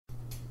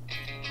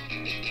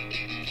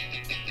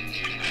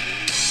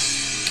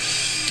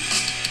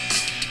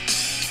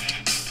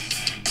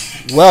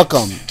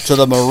Welcome to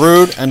the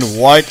Maroon and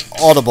White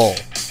Audible,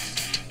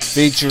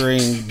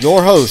 featuring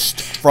your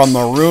host from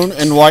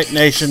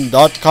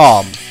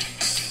MaroonandWhiteNation.com,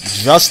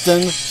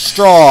 Justin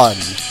Strawn.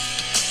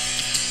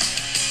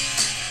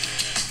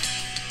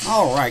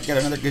 All right, got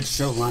another good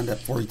show lined up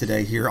for you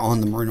today here on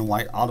the Maroon and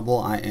White Audible.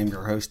 I am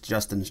your host,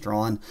 Justin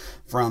Strawn,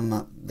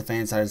 from the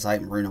fan side of the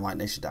site,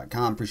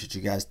 MaroonandWhiteNation.com. Appreciate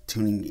you guys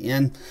tuning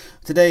in.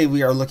 Today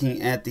we are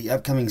looking at the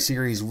upcoming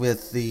series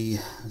with the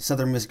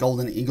Southern Miss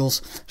Golden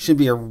Eagles. Should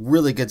be a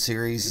really good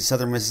series.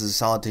 Southern Miss is a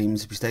solid team.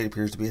 Mississippi State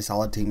appears to be a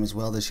solid team as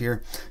well this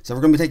year. So we're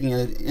going to be taking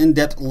an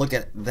in-depth look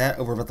at that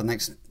over about the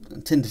next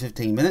 10 to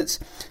 15 minutes.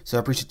 So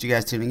I appreciate you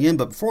guys tuning in.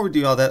 But before we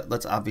do all that,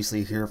 let's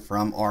obviously hear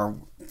from our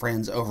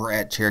friends over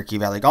at Cherokee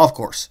Valley Golf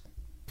Course.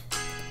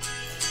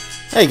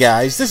 Hey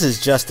guys, this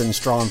is Justin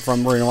Strawn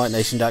from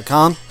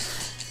MaroonandWhiteNation.com.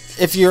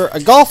 If you're a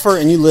golfer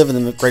and you live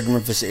in the greater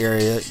Memphis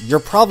area,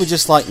 you're probably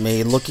just like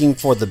me looking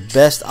for the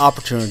best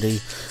opportunity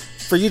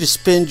for you to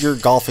spend your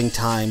golfing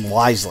time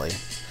wisely.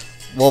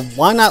 Well,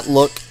 why not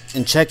look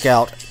and check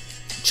out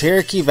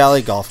Cherokee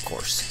Valley Golf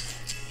Course?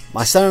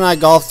 My son and I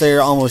golf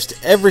there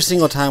almost every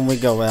single time we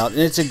go out,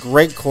 and it's a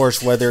great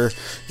course whether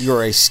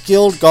you're a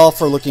skilled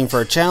golfer looking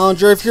for a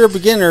challenge or if you're a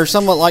beginner,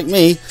 somewhat like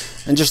me,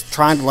 and just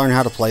trying to learn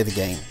how to play the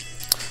game.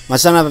 My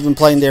son and I have been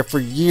playing there for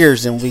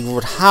years, and we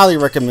would highly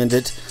recommend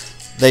it.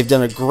 They've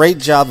done a great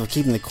job of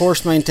keeping the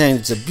course maintained.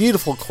 It's a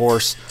beautiful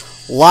course,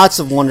 lots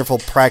of wonderful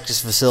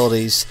practice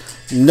facilities.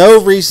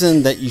 No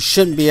reason that you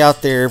shouldn't be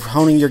out there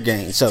honing your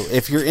game. So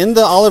if you're in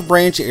the Olive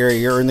Branch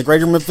area or in the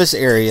greater Memphis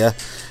area,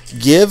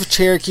 give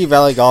Cherokee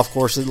Valley Golf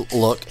Course a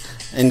look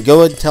and go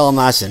ahead and tell them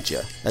I sent you.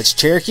 That's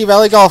Cherokee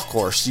Valley Golf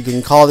Course. You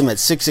can call them at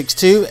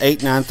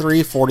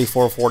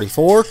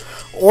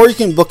 662-893-4444, or you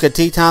can book a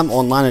tee time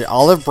online at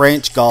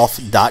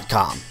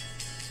olivebranchgolf.com.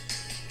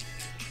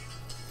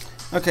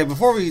 Okay,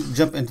 before we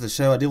jump into the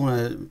show, I do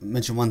want to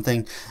mention one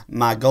thing.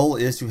 My goal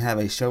is to have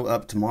a show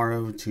up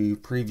tomorrow to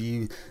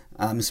preview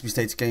Mississippi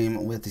State's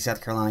game with the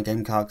South Carolina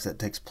Gamecocks that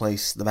takes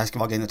place, the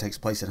basketball game that takes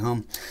place at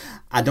home.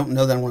 I don't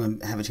know that I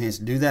want to have a chance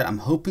to do that. I'm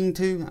hoping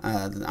to.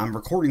 I'm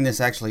recording this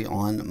actually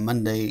on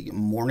Monday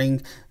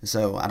morning,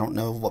 so I don't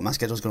know what my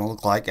schedule is going to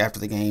look like after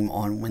the game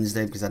on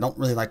Wednesday because I don't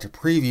really like to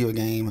preview a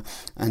game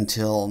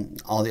until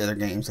all the other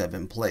games have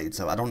been played.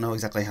 So I don't know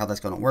exactly how that's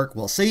going to work.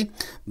 We'll see,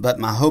 but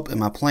my hope and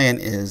my plan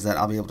is that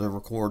I'll be able to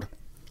record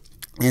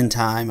in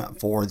time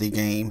for the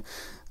game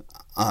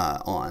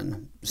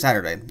on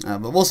Saturday,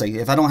 but we'll see.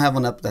 If I don't have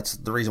one up, that's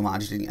the reason why I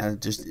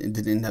just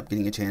didn't end up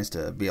getting a chance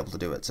to be able to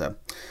do it. So, all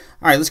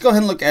right, let's go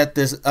ahead and look at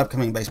this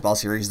upcoming baseball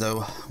series,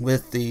 though,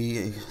 with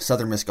the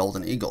Southern Miss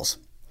Golden Eagles.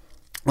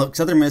 Look,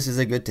 Southern Miss is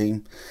a good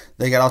team.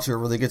 They got off to a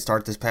really good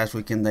start this past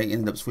weekend. They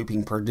ended up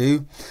sweeping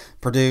Purdue.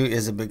 Purdue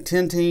is a Big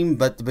Ten team,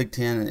 but the Big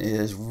Ten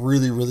is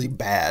really, really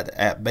bad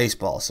at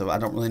baseball. So I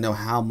don't really know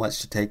how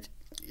much to take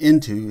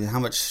into, how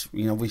much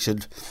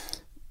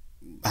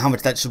how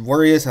much that should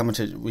worry us, how much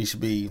we should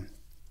be,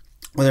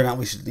 whether or not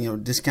we should,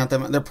 discount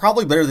them. They're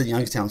probably better than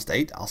Youngstown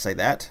State. I'll say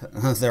that.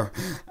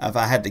 If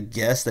I had to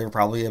guess, they're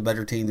probably a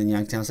better team than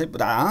Youngstown State,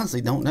 but I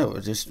honestly don't know.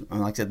 It's just,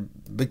 like I said,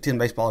 Big Ten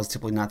baseball is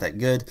typically not that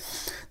good.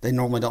 They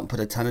normally don't put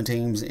a ton of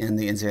teams in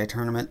the NCAA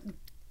tournament,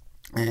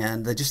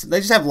 and they just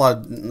have a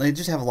lot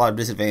of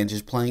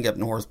disadvantages playing up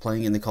north,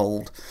 playing in the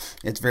cold.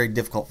 It's very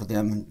difficult for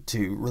them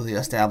to really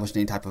establish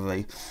any type of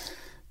a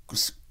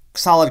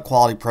solid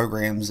quality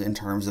programs in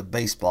terms of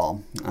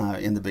baseball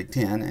in the Big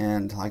Ten.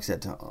 And like I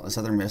said,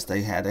 Southern Miss,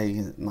 they had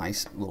a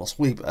nice little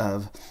sweep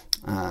of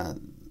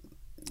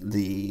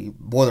the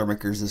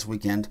Boilermakers this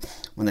weekend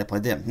when they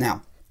played them.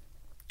 Now,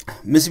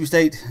 Mississippi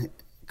State,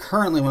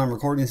 currently when I'm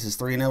recording this, is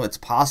 3-0. It's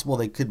possible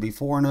they could be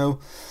 4-0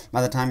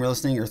 by the time you're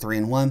listening, or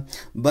 3-1.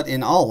 But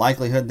in all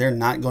likelihood, they're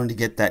not going to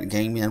get that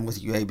game in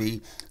with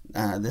UAB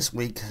this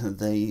week.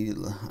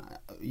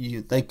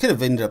 They could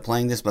have ended up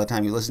playing this by the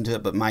time you listen to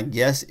it, but my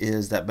guess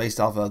is that based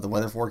off of the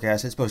weather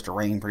forecast, it's supposed to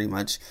rain pretty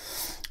much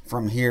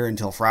from here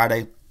until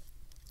Friday.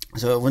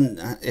 So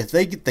if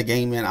they get the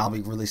game in, I'll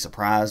be really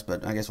surprised,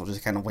 but I guess we'll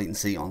just kind of wait and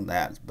see on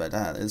that. But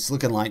it's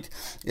looking like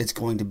it's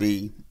going to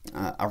be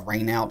a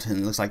rain out, and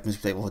it looks like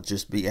Mississippi State will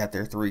just be at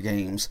their 3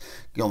 games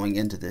going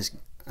into this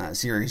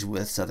series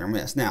with Southern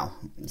Miss. Now,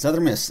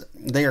 Southern Miss,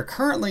 they are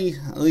currently,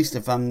 at least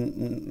let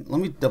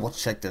me double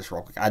check this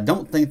real quick. I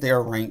don't think they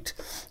are ranked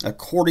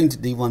according to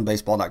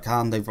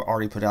D1Baseball.com. They've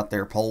already put out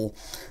their poll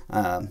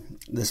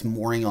this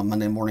morning on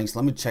Monday morning, so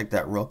let me check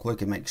that real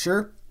quick and make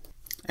sure.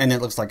 And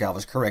it looks like I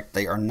was correct.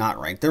 They are not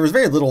ranked. There was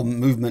very little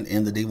movement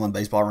in the D1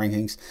 baseball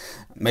rankings.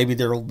 Maybe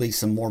there will be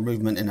some more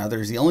movement in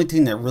others. The only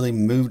team that really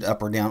moved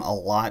up or down a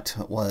lot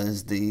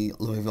was the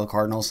Louisville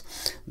Cardinals.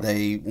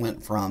 They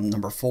went from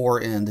number 4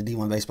 in the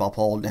D1 baseball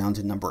poll down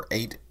to number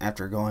 8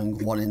 after going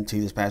 1-2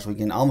 this past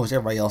weekend. Almost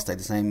everybody else stayed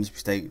the same. Mississippi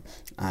State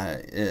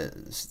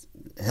is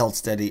held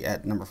steady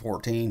at number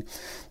 14.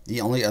 The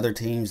only other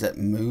teams that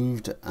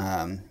moved,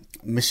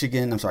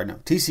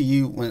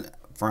 TCU went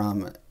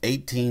from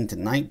 18 to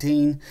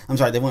 19. I'm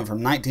sorry, they went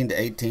from 19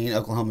 to 18.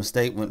 Oklahoma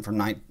State went from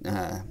 9.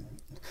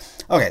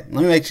 Okay, let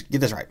me get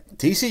this right.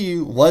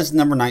 TCU was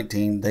number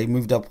 19. They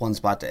moved up one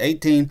spot to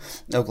 18.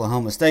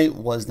 Oklahoma State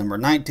was number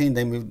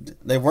 19.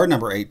 They were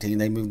number 18.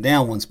 They moved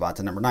down one spot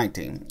to number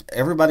 19.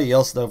 Everybody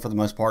else, though, for the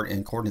most part,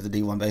 according to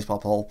the D1 baseball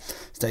poll,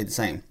 stayed the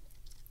same.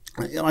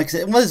 Like I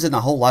said, it wasn't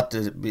a whole lot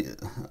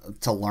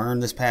to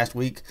learn this past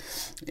week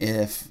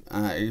if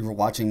you were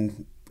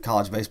watching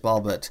college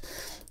baseball, but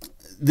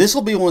this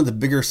will be one of the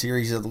bigger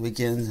series of the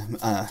weekend.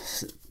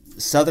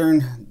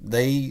 Southern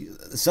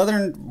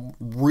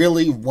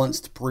really wants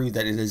to prove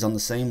that it is on the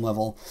same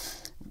level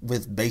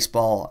with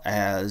baseball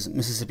as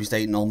Mississippi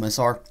State and Ole Miss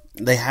are.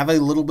 They have a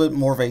little bit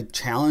more of a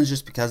challenge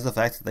just because of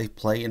the fact that they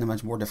play in a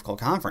much more difficult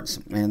conference,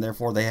 and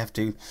therefore they have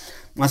to,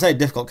 when I say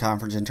difficult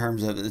conference, in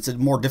terms of, it's a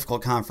more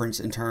difficult conference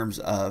in terms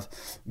of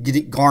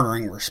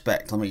garnering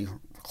respect. Let me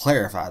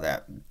clarify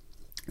that.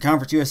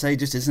 Conference USA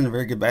just isn't a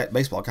very good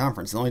baseball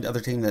conference. The only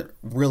other team that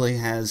really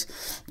has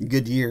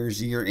good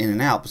years year in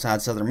and out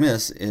besides Southern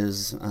Miss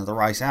is the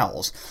Rice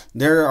Owls.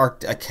 There are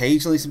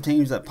occasionally some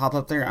teams that pop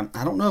up there.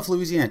 I don't know if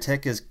Louisiana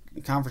Tech is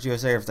Conference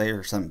USA or if they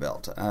are Sun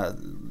Belt.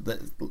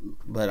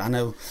 But I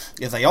know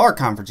if they are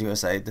Conference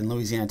USA, then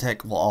Louisiana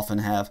Tech will often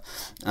have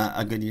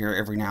a good year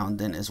every now and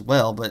then as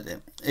well.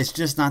 But it's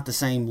just not the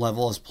same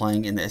level as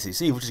playing in the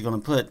SEC, which is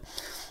going to put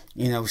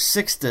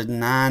 6 to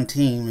 9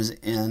 teams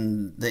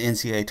in the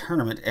NCAA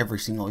tournament every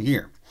single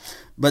year.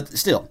 But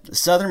still,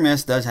 Southern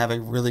Miss does have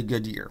a really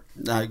good year,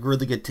 a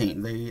really good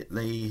team.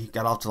 They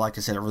got off to, like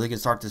I said, a really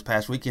good start this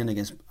past weekend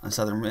against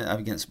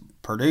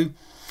Purdue,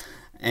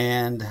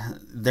 and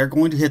they're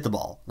going to hit the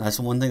ball. That's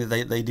the one thing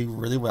that they do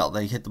really well.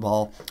 They hit the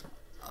ball.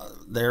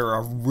 They're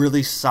a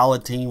really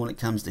solid team when it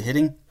comes to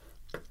hitting,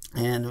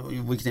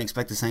 and we can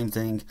expect the same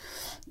thing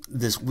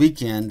this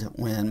weekend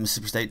when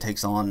Mississippi State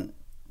takes on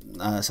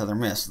Southern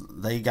Miss.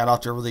 They got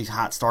off to a really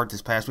hot start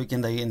this past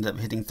weekend. They ended up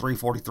hitting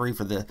 343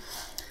 for the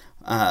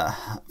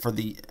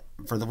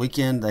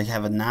weekend. They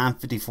have a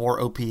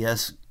 954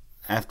 OPS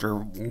after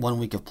 1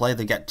 week of play.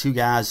 They got two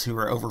guys who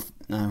are over.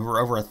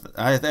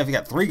 They've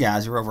got three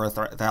guys who are over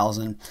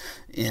 1,000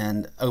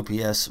 in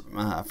OPS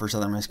for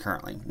Southern Miss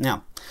currently.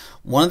 Now,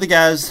 one of the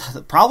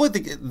guys, probably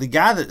the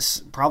guy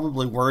that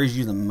probably worries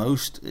you the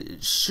most,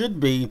 should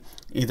be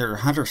either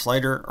Hunter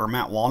Slater or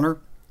Matt Wallner.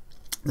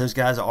 Those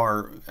guys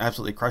are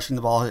absolutely crushing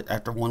the ball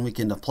after 1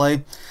 weekend of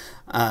play.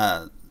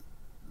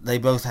 They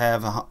both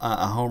have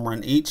a home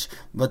run each,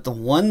 but the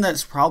one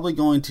that's probably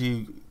going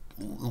to,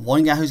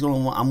 one guy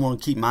I'm going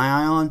to keep my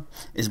eye on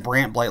is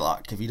Brant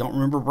Blaylock. If you don't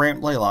remember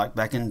Brant Blaylock,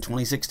 back in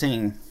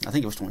 2016, I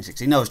think it was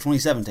 2016. No, it was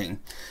 2017.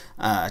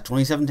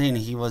 2017,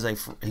 he was a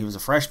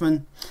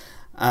freshman.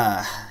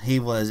 He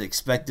was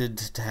expected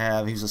to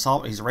have. He's a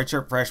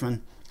redshirt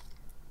freshman.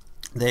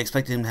 They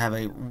expected him to have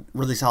a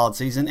really solid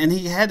season, and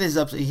he had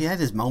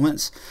his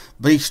moments,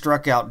 but he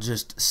struck out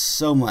just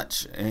so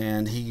much,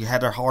 and he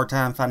had a hard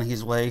time finding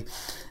his way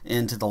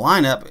into the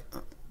lineup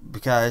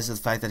because of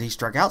the fact that he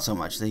struck out so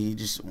much.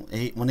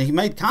 When he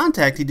made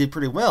contact, he did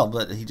pretty well,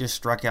 but he just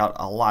struck out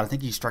a lot. I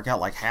think he struck out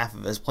like half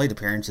of his plate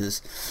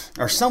appearances,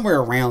 or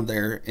somewhere around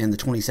there in the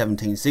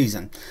 2017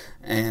 season,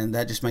 and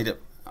that just made it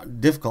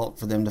difficult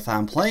for them to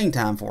find playing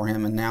time for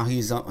him. And now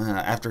he's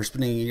after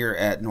spending a year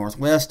at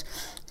Northwest,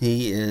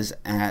 he is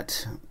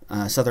at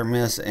Southern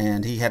Miss,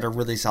 and he had a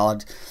really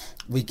solid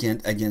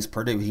weekend against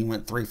Purdue. He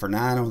went 3 for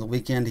 9 over the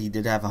weekend. He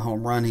did have a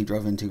home run. He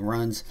drove in 2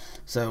 runs.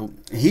 So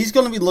he's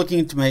going to be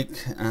looking to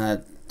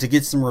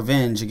get some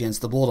revenge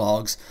against the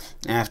Bulldogs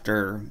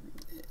after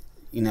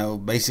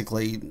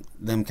basically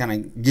them kind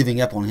of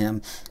giving up on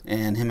him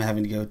and him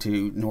having to go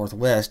to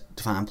Northwest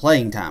to find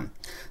playing time.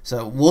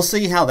 So we'll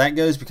see how that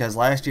goes, because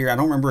last year, I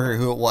don't remember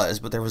who it was,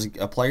 but there was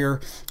a player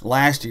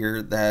last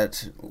year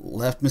that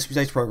left Mississippi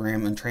State's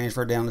program and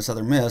transferred down to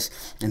Southern Miss,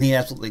 and he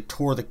absolutely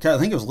tore I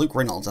think it was Luke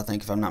Reynolds,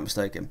 if I'm not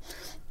mistaken.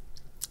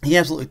 He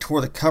absolutely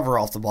tore the cover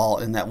off the ball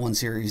in that one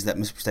series that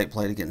Mississippi State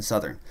played against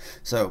Southern.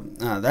 So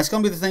that's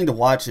going to be the thing to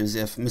watch, is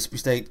if Mississippi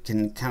State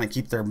can kind of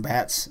keep their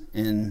bats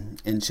in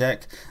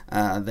check.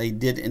 They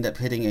did end up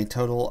hitting a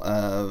total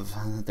of,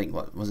 I think,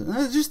 what was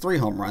it? Just 3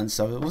 home runs,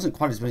 so it wasn't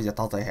quite as many as I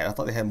thought they had. I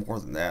thought they had more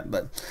than that,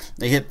 but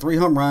they hit 3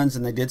 home runs,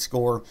 and they did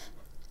score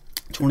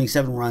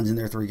 27 runs in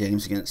their 3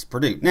 games against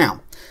Purdue.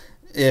 Now,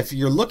 if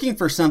you're looking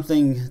for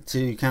something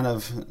to kind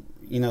of,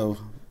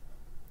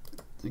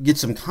 get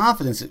some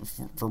confidence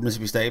for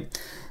Mississippi State,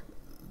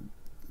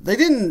 they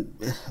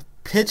didn't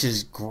pitch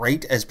as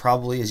great as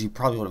you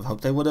probably would have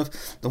hoped they would have.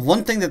 The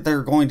one thing that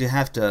they're going to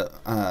have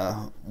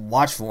to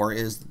watch for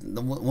is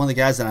one of the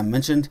guys that I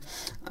mentioned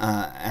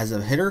as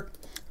a hitter.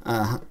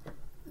 I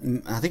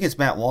think it's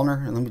Matt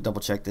Wallner. Let me double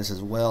check this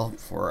as well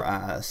before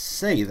I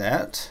say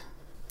that.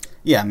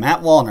 Yeah,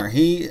 Matt Wallner.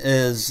 He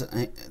is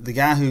the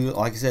guy who,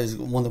 like I said, is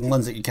one of the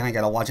ones that you kind of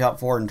got to watch out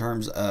for in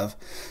terms of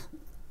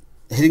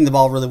hitting the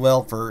ball really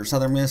well for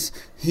Southern Miss.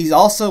 He's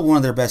also one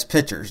of their best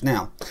pitchers.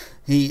 Now,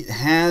 he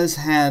has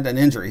had an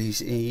injury.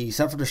 He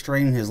suffered a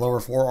strain in his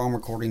lower forearm,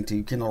 according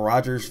to Kendall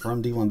Rogers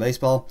from D1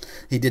 Baseball.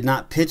 He did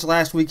not pitch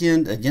last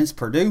weekend against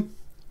Purdue.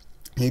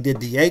 He did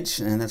DH,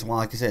 and that's why,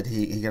 like I said,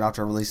 he got off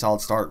to a really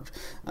solid start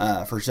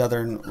for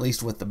Southern, at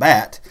least with the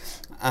bat.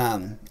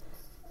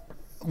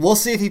 We'll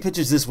see if he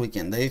pitches this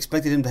weekend. They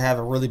expected him to have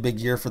a really big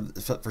year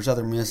for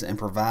Southern Miss and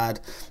provide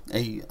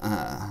a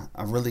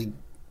really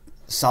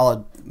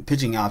solid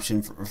pitching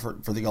option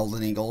for the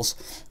Golden Eagles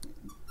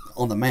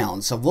on the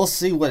mound. So we'll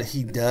see what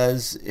he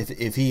does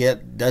if he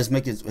does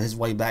make his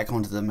way back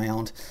onto the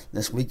mound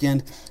this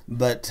weekend.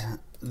 But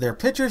their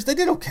pitchers, they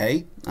did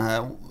okay.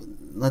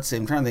 Let's see,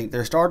 I'm trying to think.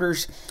 Their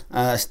starters,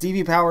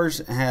 Stevie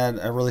Powers had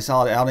a really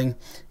solid outing.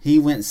 He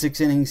went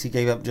 6 innings. He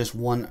gave up just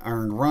 1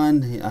 earned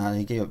run.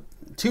 He gave up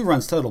 2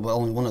 runs total, but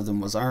only one of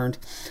them was earned.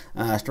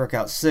 Struck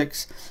out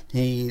 6.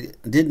 He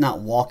did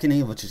not walk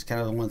any, which is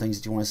kind of one of the things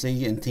that you want to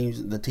see. And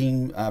the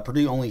team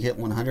Purdue only hit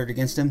 100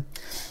 against him.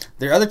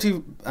 Their other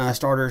 2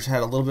 starters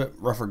had a little bit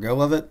rougher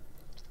go of it.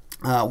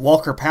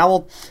 Walker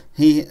Powell,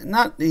 he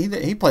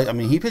played. I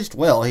mean, he pitched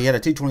well. He had a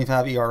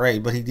 2.25 ERA,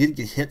 but he did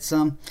get hit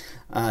some.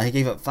 He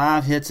gave up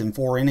 5 hits in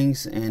 4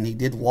 innings, and he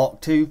did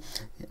walk 2.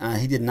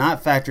 He did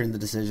not factor in the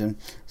decision,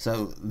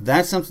 so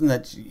that's something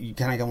that you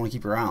kind of want to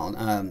keep your eye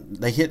on.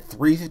 They hit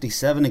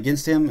 357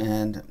 against him,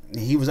 and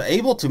he was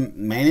able to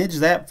manage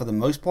that for the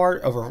most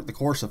part over the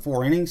course of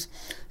 4 innings.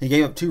 He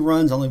gave up 2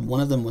 runs, only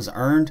one of them was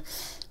earned.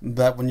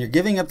 But when you're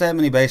giving up that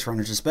many base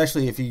runners,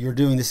 especially if you're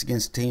doing this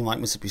against a team like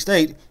Mississippi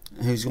State,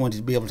 who's going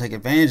to be able to take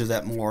advantage of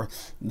that more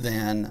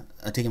than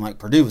a team like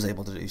Purdue was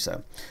able to do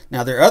so.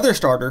 Now, their other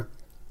starter,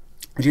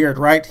 Jared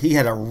Wright, he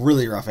had a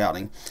really rough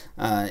outing.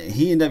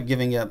 He ended up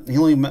giving up, he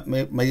only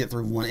made it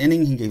through 1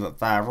 inning. He gave up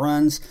 5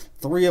 runs,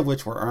 3 of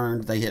which were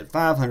earned. They hit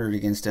 500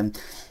 against him.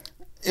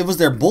 It was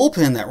their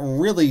bullpen that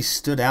really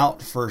stood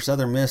out for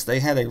Southern Miss.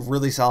 They had some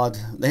really solid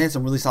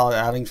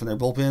outings from their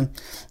bullpen.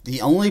 The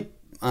only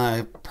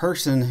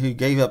person who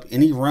gave up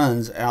any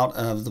runs out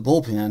of the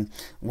bullpen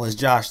was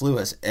Josh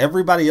Lewis.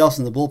 Everybody else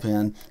in the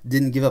bullpen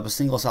didn't give up a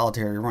single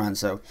solitary run.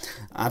 So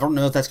I don't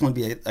know if that's going to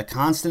be a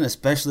constant,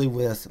 especially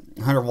with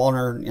Hunter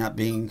Wallner not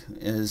being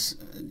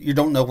you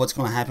don't know what's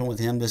going to happen with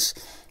him this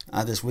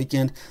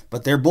weekend.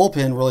 But their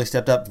bullpen really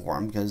stepped up for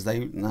him because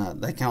they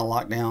kind of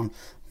locked down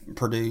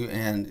Purdue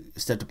and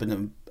stepped up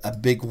in a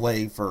big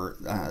way for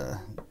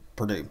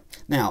Purdue.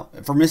 Now,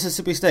 for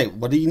Mississippi State,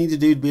 what do you need to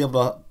do to be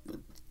able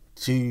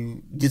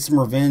to get some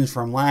revenge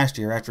from last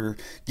year after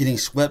getting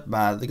swept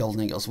by the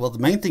Golden Eagles? Well, the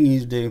main thing you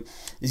need to do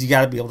is you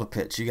got to be able to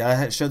pitch. You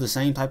got to show the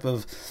same type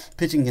of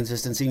pitching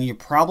consistency, and you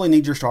probably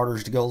need your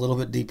starters to go a little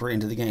bit deeper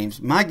into the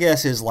games. My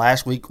guess is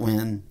last week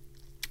when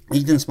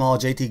Ethan Small,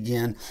 JT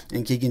Ginn,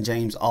 and Keegan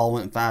James all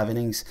went 5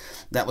 innings.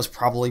 That was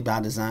probably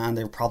by design.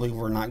 They probably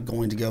were not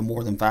going to go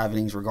more than 5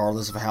 innings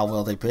regardless of how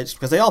well they pitched,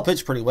 because they all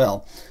pitched pretty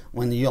well.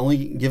 When you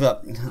only give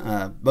up,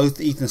 both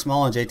Ethan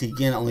Small and JT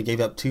Ginn only gave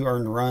up 2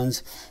 earned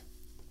runs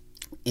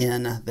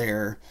in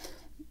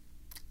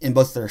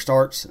both their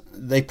starts.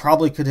 They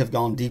probably could have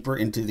gone deeper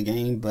into the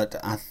game, but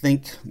I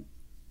think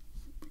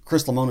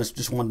Chris Lemonis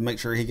just wanted to make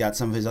sure he got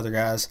some of his other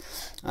guys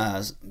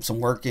some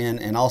work in,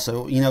 and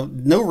also,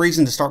 no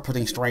reason to start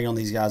putting strain on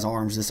these guys'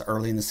 arms this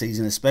early in the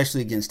season,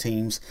 especially against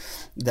teams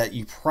that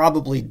you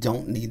probably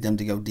don't need them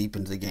to go deep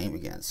into the game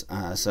against.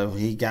 So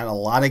he got a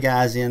lot of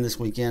guys in this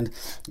weekend,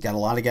 got a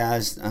lot of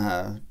guys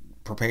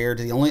prepared.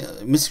 The only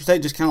Mississippi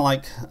State just kind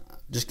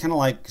of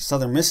like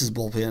Southern Miss's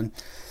bullpen,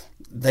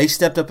 they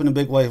stepped up in a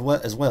big way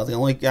as well. The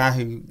only guy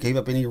who gave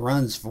up any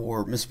runs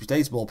for Mississippi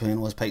State's bullpen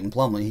was Peyton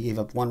Plumlee. He gave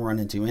up 1 run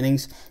in 2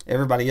 innings.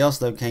 Everybody else,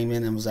 though, came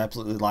in and was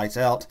absolutely lights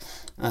out.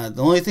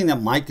 The only thing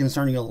that might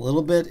concern you a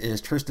little bit is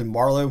Tristan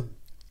Barlow.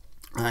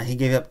 He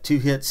gave up 2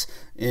 hits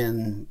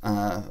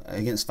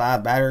against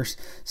 5 batters,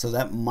 so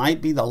that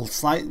might be the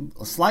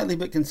slightly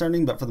bit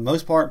concerning. But for the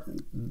most part,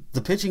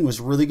 the pitching was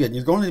really good.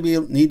 You're going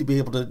to need to be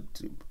able to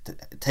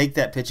take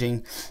that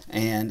pitching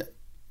and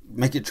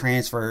make it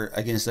transfer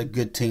against a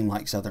good team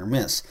like Southern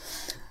Miss.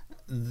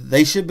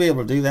 They should be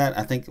able to do that,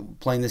 I think,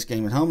 playing this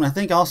game at home. And I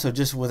think also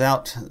just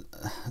without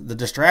the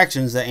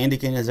distractions that Andy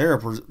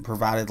Canizero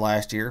provided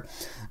last year,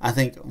 I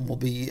think will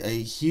be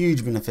a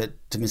huge benefit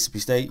to Mississippi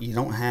State.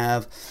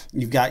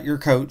 You've got your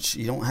coach.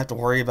 You don't have to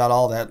worry about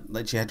all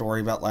that you had to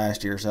worry about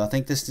last year. So I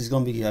think this is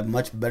going to be a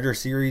much better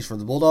series for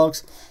the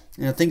Bulldogs.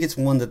 And I think it's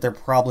one that they're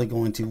probably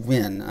going to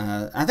win.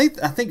 I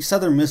think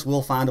Southern Miss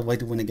will find a way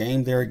to win a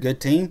game. They're a good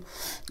team,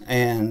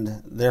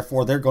 and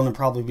therefore they're going to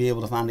probably be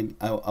able to find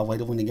a way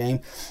to win the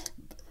game.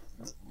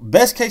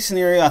 Best case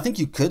scenario, I think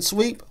you could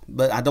sweep,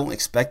 but I don't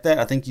expect that.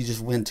 I think you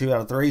just win 2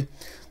 out of 3.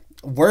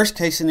 Worst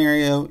case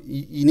scenario,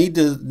 you need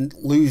to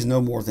lose no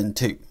more than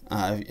 2.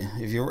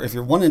 If you're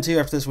 1-2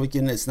 after this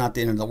weekend, it's not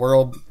the end of the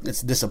world.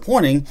 It's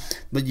disappointing,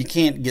 but you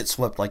can't get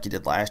swept like you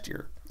did last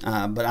year.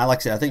 But like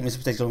I said, I think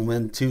Mississippi State's going to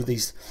win 2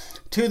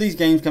 of these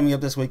games coming up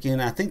this weekend.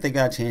 I think they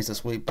got a chance to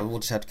sweep, but we'll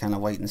just have to kind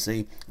of wait and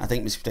see. I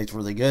think Mississippi State's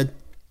really good.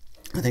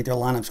 I think their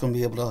lineup's going to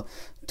be able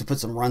to put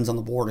some runs on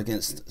the board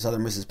against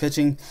Southern Miss's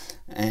pitching,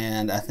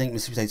 and I think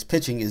Mississippi State's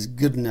pitching is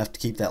good enough to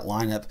keep that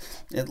lineup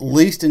at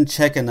least in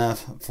check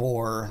enough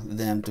for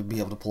them to be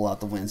able to pull out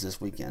the wins this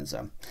weekend.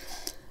 So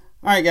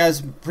All right, guys.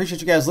 Appreciate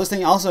you guys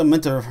listening. Also,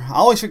 I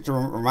always forget to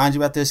remind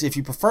you about this. If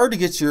you prefer to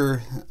get your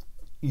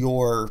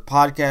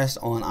podcast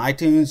on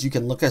iTunes, you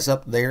can look us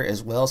up there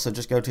as well. So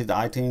just go to the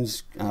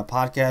iTunes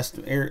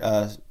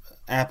podcast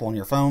app on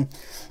your phone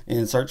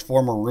and search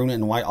for Maroon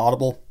and White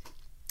Audible,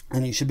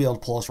 and you should be able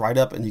to pull us right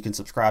up, and you can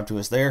subscribe to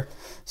us there.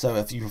 So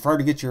if you prefer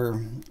to get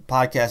your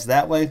podcast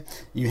that way,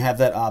 you have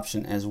that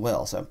option as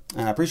well. So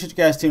I appreciate you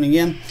guys tuning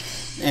in,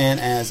 and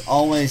as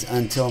always,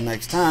 until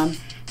next time,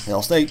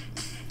 Hail State.